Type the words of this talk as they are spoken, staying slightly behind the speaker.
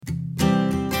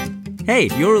Hey,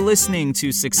 you're listening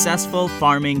to Successful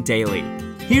Farming Daily.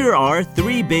 Here are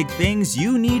 3 big things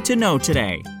you need to know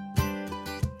today.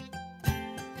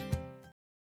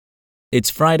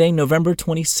 It's Friday, November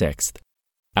 26th.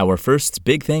 Our first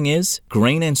big thing is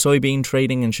grain and soybean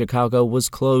trading in Chicago was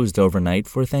closed overnight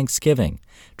for Thanksgiving.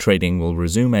 Trading will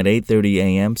resume at 8:30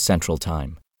 a.m. Central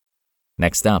Time.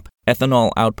 Next up,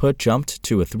 ethanol output jumped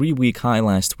to a 3-week high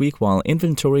last week while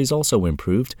inventories also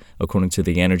improved, according to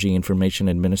the Energy Information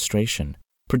Administration.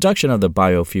 Production of the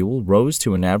biofuel rose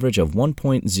to an average of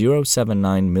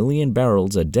 1.079 million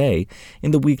barrels a day in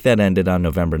the week that ended on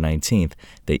November 19th,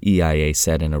 the EIA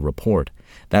said in a report.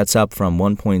 That's up from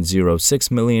 1.06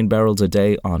 million barrels a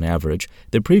day on average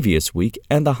the previous week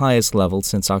and the highest level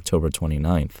since October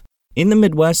 29th. In the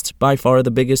Midwest, by far the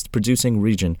biggest producing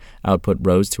region, output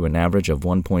rose to an average of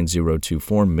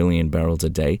 1.024 million barrels a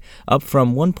day, up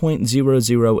from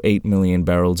 1.008 million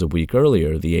barrels a week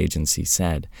earlier, the agency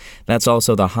said. That's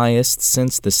also the highest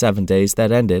since the 7 days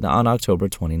that ended on October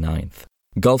 29th.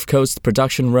 Gulf Coast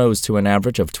production rose to an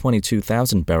average of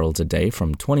 22,000 barrels a day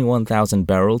from 21,000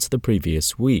 barrels the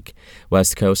previous week.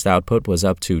 West Coast output was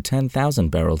up to 10,000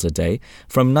 barrels a day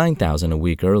from 9,000 a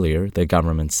week earlier, the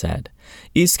government said.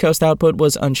 East Coast output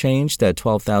was unchanged at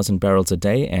 12,000 barrels a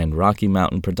day, and Rocky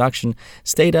Mountain production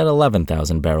stayed at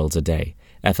 11,000 barrels a day.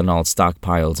 Ethanol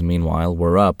stockpiles, meanwhile,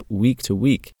 were up week to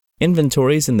week.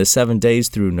 Inventories in the 7 days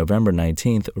through November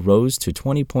 19th rose to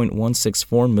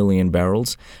 20.164 million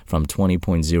barrels from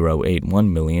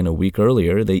 20.081 million a week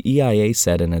earlier, the EIA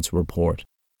said in its report.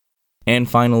 And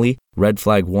finally, red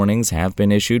flag warnings have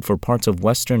been issued for parts of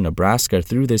western Nebraska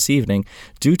through this evening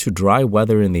due to dry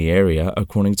weather in the area,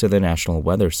 according to the National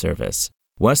Weather Service.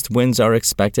 West winds are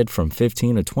expected from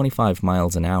 15 to 25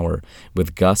 miles an hour,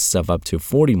 with gusts of up to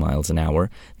 40 miles an hour,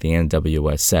 the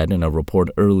NWS said in a report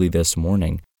early this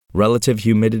morning. Relative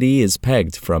humidity is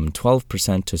pegged from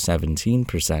 12% to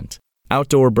 17%.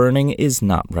 Outdoor burning is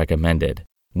not recommended.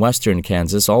 Western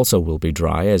Kansas also will be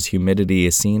dry as humidity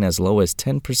is seen as low as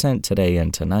 10% today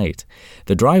and tonight.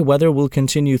 The dry weather will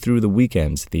continue through the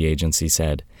weekend, the agency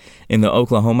said. In the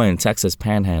Oklahoma and Texas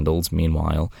panhandles,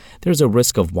 meanwhile, there's a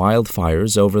risk of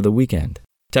wildfires over the weekend.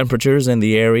 Temperatures in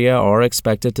the area are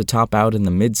expected to top out in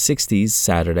the mid-60s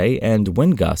Saturday, and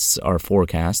wind gusts are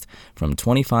forecast from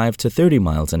 25 to 30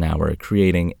 miles an hour,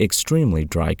 creating extremely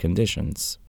dry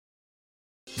conditions.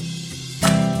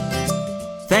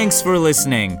 Thanks for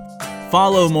listening.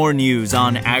 Follow more news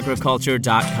on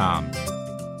agriculture.com.